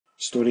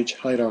storage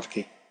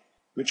hierarchy,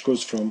 which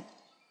goes from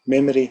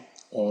memory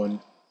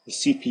on the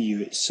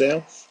CPU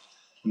itself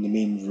and the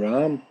main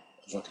RAM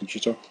of a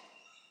computer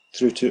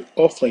through to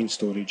offline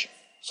storage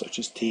such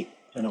as tape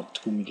and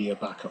optical media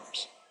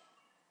backups.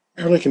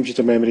 Early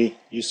computer memory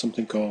used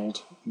something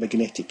called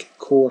magnetic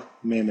core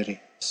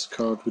memory. This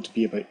card would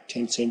be about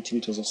 10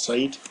 centimeters a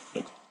side.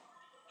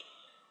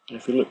 And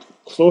if we look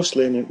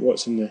closely at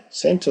what's in the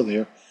center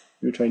there,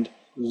 you would find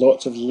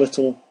lots of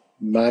little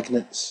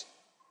magnets,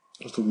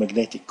 little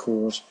magnetic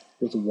cores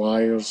with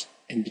wires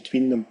in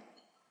between them.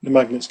 The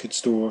magnets could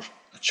store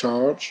a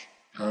charge,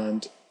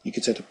 and you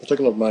could set a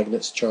particular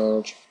magnet's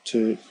charge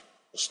to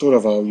store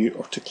a value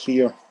or to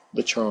clear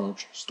the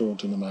charge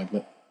stored in the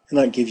magnet. And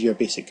that gave you a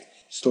basic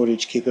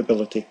storage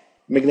capability.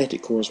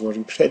 Magnetic cores were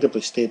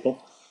incredibly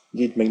stable.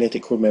 Indeed,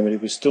 magnetic core memory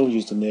was still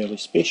used in the early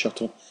space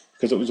shuttle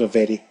because it was a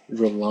very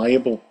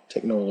reliable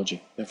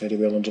technology, a very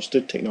well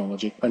understood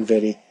technology, and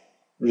very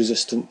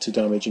resistant to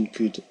damage and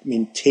could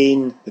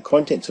maintain the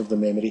contents of the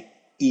memory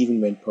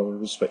even when power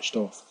was switched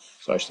off.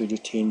 So it actually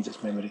retained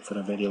its memory for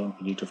a very long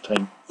period of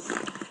time.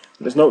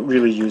 But it's not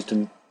really used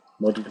in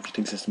modern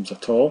computing systems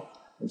at all.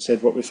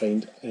 Instead, what we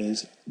find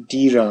is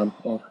DRAM,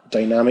 or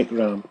dynamic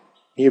RAM.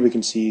 Here we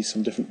can see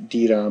some different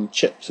DRAM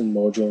chips and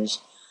modules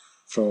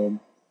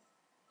from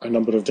a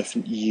number of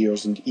different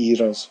years and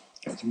eras.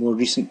 The more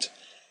recent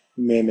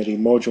memory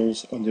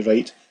modules on the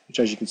right, which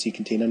as you can see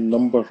contain a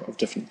number of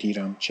different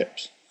DRAM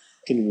chips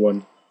in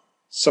one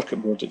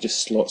circuit board that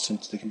just slots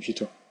into the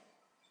computer.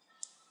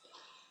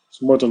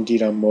 So modern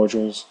DRAM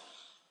modules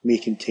may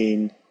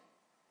contain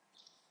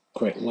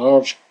quite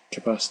large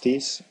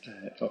capacities,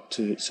 up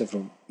to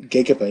several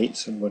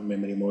gigabytes in one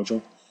memory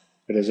module,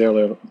 whereas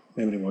earlier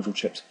memory module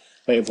chips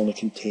might have only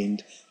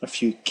contained a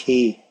few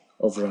K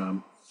of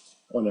RAM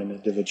on an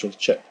individual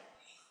chip.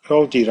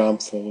 All DRAM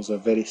follows a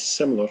very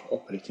similar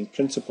operating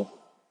principle,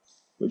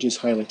 which is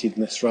highlighted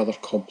in this rather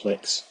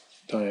complex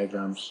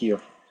diagram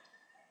here.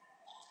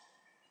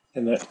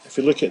 And that if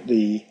we look at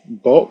the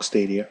boxed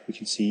area, we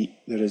can see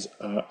there is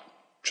a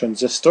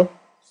transistor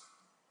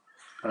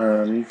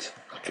and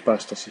a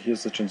capacitor. So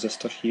here's the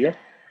transistor here,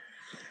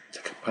 it's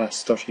a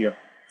capacitor here.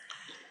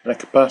 And a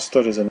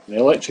capacitor is an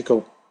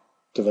electrical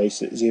device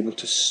that is able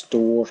to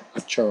store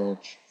a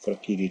charge for a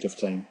period of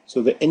time.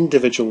 So the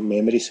individual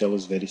memory cell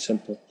is very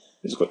simple.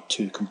 It's got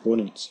two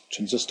components,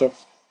 transistor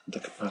and a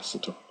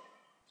capacitor.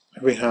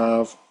 We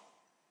have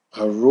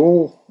a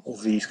row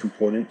of these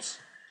components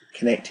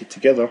connected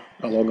together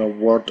along a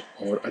word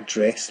or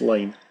address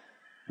line.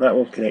 That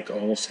will connect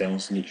all the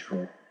cells in each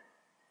row.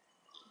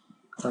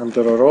 And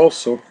there are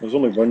also, there's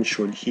only one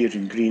shown here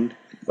in green,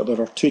 but there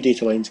are two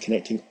data lines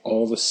connecting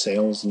all the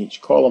cells in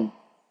each column.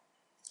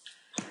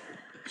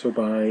 So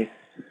by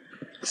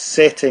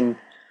setting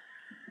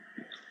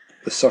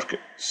the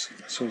circuits,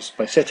 so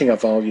by setting a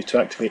value to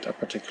activate a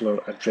particular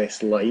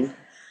address line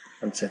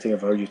and setting a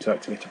value to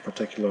activate a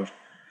particular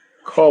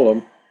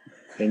column,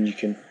 then you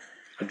can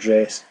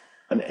address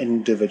an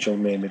individual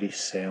memory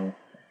cell,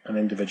 an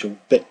individual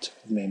bit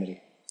of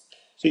memory.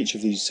 So each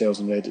of these cells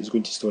in red is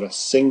going to store a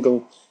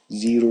single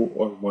 0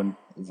 or 1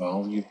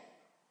 value.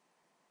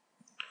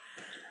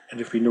 And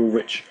if we know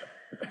which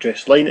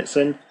address line it's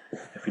in,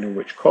 if we know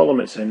which column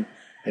it's in,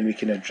 then we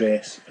can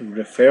address and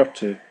refer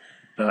to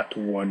that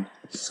one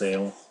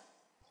cell.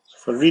 So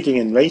for reading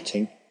and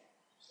writing,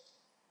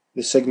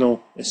 the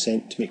signal is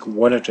sent to make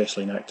one address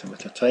line active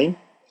at a time.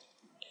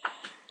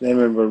 Then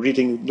when we're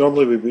reading,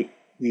 normally we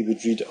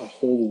would read a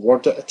whole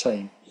word at a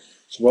time.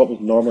 So what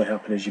would normally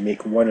happen is you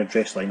make one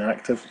address line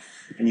active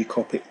and you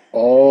copy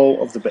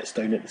all of the bits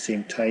down at the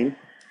same time.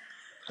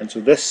 And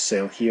so this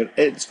cell here,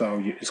 its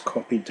value is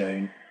copied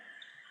down,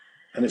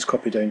 and it's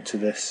copied down to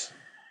this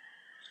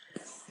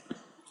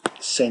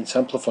sense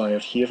amplifier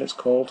here it's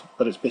called,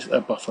 but it's basically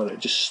a buffer. It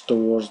just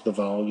stores the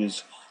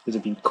values that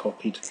have been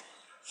copied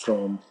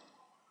from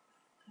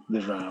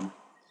the RAM.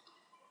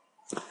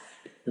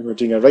 When we're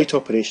doing a write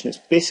operation, it's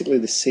basically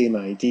the same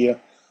idea.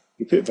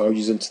 We put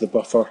values into the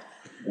buffer,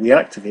 we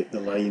activate the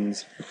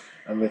lines,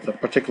 and with a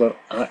particular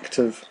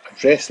active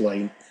address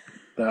line,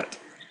 that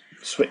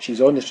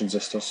switches on the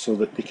transistors so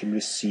that they can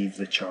receive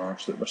the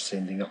charge that we're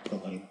sending up the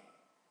line.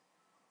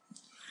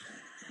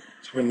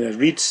 So when the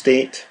read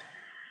state,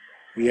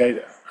 we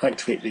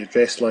activate the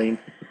address line,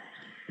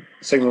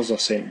 signals are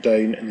sent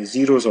down, and the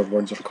zeros or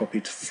ones are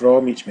copied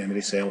from each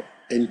memory cell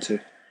into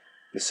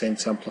the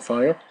sense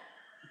amplifier.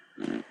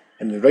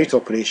 In the write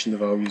operation, the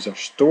values are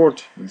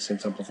stored in the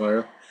sense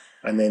amplifier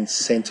and then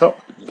sent up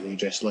the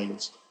address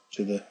lines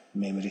to the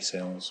memory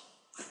cells.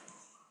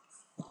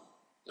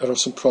 There are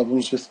some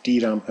problems with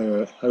DRAM,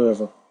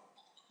 however.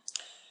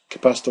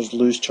 Capacitors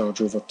lose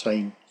charge over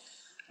time,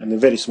 and the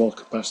very small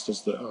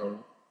capacitors that are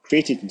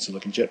created in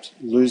silicon chips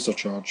lose their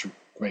charge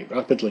quite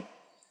rapidly.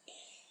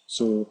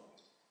 So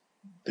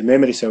the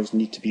memory cells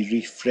need to be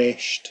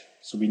refreshed,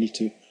 so we need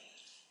to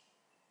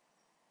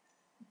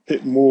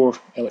put more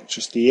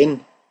electricity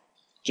in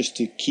just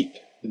to keep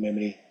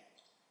the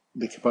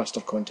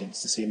capacitor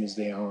contents the same as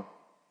they are.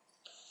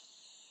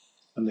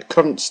 and the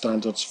current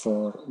standards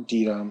for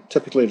DRAM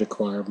typically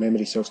require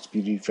memory cells to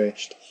be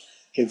refreshed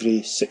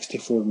every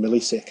 64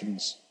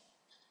 milliseconds.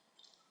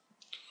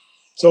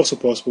 It's also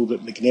possible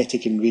that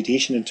magnetic and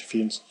radiation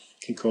interference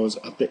can cause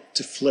a bit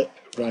to flip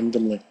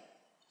randomly.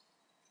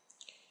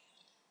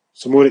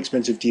 Some more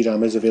expensive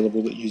DRAM is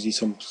available that uses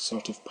some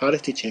sort of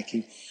parity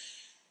checking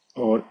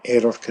or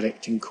error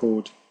correcting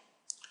code.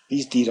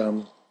 These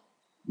DRAM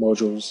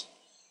modules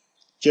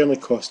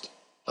generally cost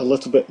a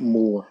little bit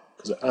more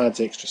because it adds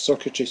extra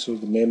circuitry, so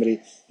the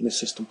memory in the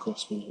system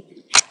cost will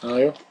be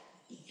higher.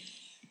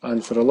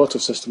 And for a lot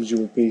of systems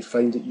you will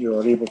find that you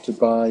are able to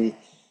buy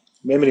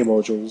memory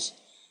modules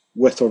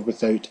with or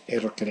without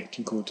error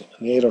correcting code.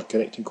 And the error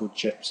correcting code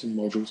chips and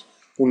modules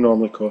will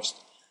normally cost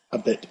a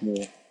bit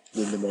more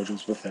than the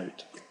modules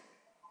without.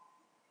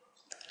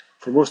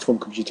 For most home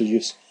computer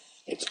use,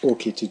 it's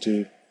okay to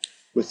do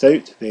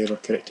without the error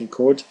correcting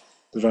code.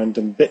 The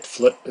random bit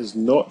flip is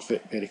not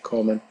very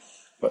common,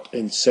 but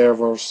in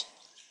servers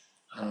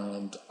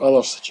and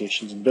other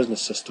situations in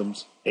business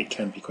systems, it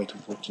can be quite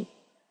important.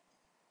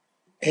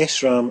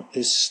 SRAM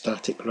is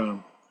static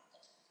RAM.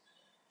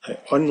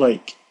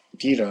 Unlike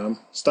DRAM,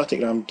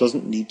 static RAM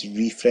doesn't need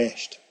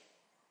refreshed.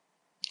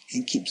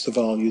 It keeps the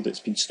value that's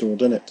been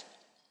stored in it.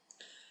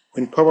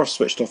 When power is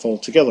switched off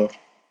altogether,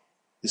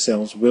 the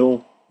cells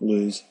will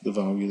lose the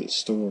value that's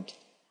stored.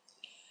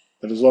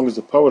 But as long as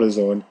the power is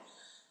on,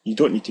 you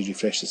don't need to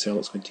refresh the cell,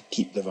 it's going to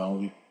keep the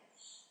value.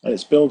 And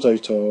it's built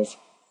out of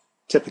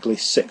typically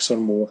 6 or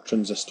more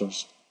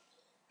transistors.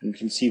 And you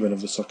can see one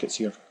of the circuits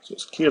here, so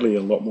it's clearly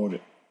a lot more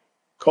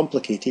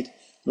complicated.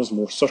 There's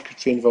more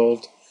circuitry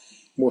involved.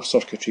 More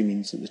circuitry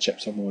means that the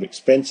chips are more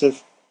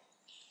expensive,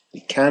 they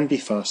can be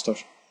faster,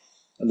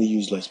 and they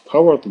use less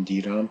power than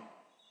DRAM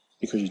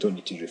because you don't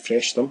need to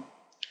refresh them.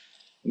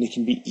 And they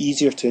can be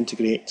easier to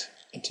integrate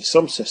into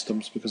some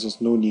systems because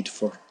there's no need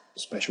for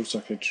special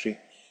circuitry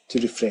to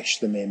refresh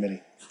the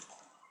memory.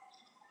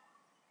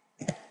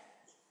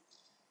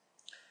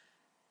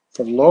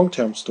 For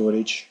long-term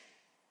storage,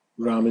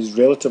 RAM is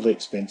relatively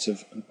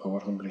expensive and power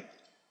hungry.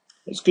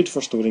 It's good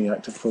for storing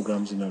active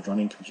programs in a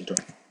running computer.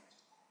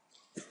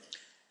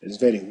 It's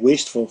very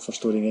wasteful for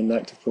storing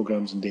inactive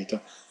programs and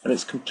data, and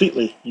it's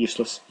completely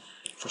useless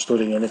for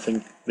storing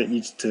anything that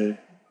needs to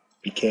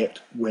be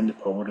kept when the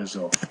power is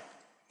off.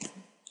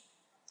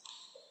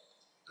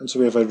 And so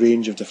we have a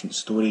range of different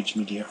storage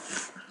media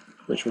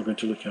which we're going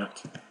to look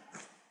at.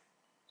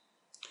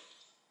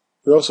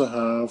 We also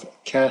have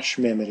cache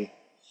memory,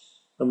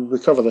 and we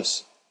cover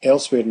this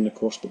elsewhere in the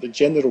course, but the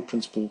general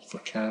principle for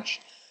cache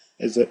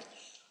is that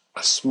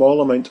a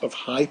small amount of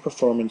high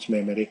performance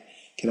memory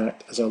can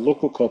act as a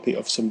local copy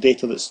of some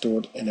data that's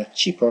stored in a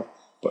cheaper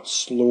but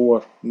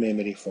slower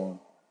memory form.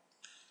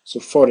 So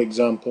for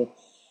example,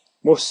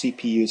 most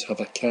CPUs have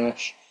a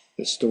cache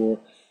that store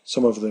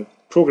some of the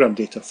program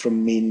data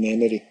from main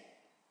memory.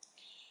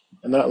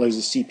 And that allows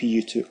the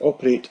CPU to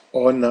operate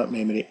on that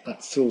memory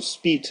at full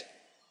speed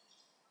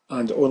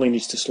and only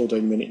needs to slow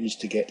down when it needs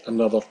to get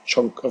another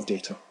chunk of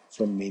data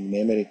from main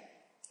memory.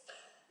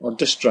 Or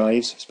disk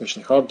drives,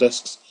 especially hard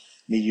disks,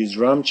 may use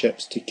RAM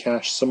chips to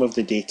cache some of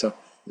the data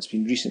that's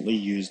been recently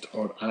used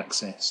or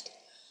accessed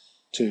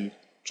to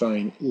try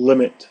and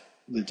limit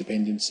the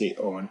dependency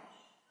on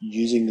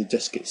using the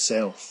disk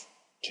itself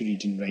to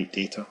read and write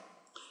data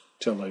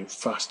to allow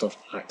faster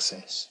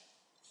access.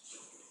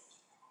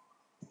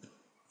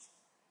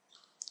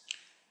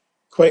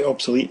 Quite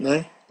obsolete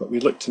now, but we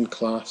looked in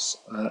class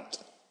at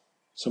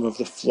some of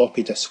the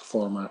floppy disk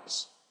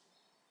formats,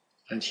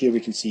 and here we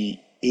can see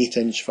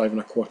 8-inch, 5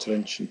 1/4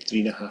 inch and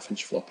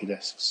 3.5-inch floppy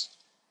disks.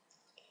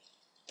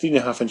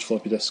 3.5-inch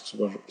floppy disks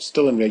were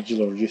still in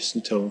regular use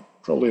until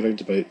probably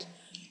around about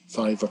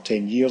 5 or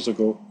 10 years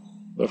ago.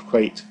 They're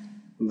quite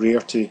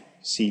rare to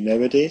see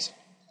nowadays.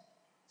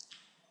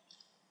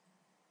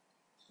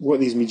 What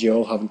these media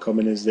all have in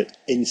common is that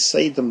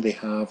inside them they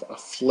have a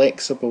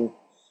flexible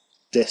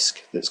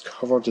disk that's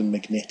covered in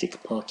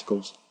magnetic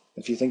particles.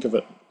 If you think of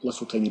it,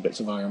 little tiny bits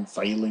of iron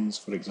filings,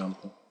 for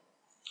example.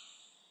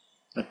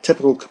 And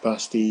typical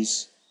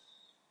capacities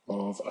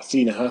of a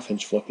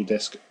 3.5-inch floppy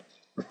disk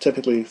are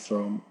typically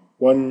from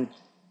 1.44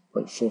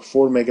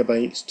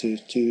 megabytes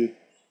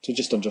to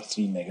just under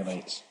 3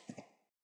 megabytes.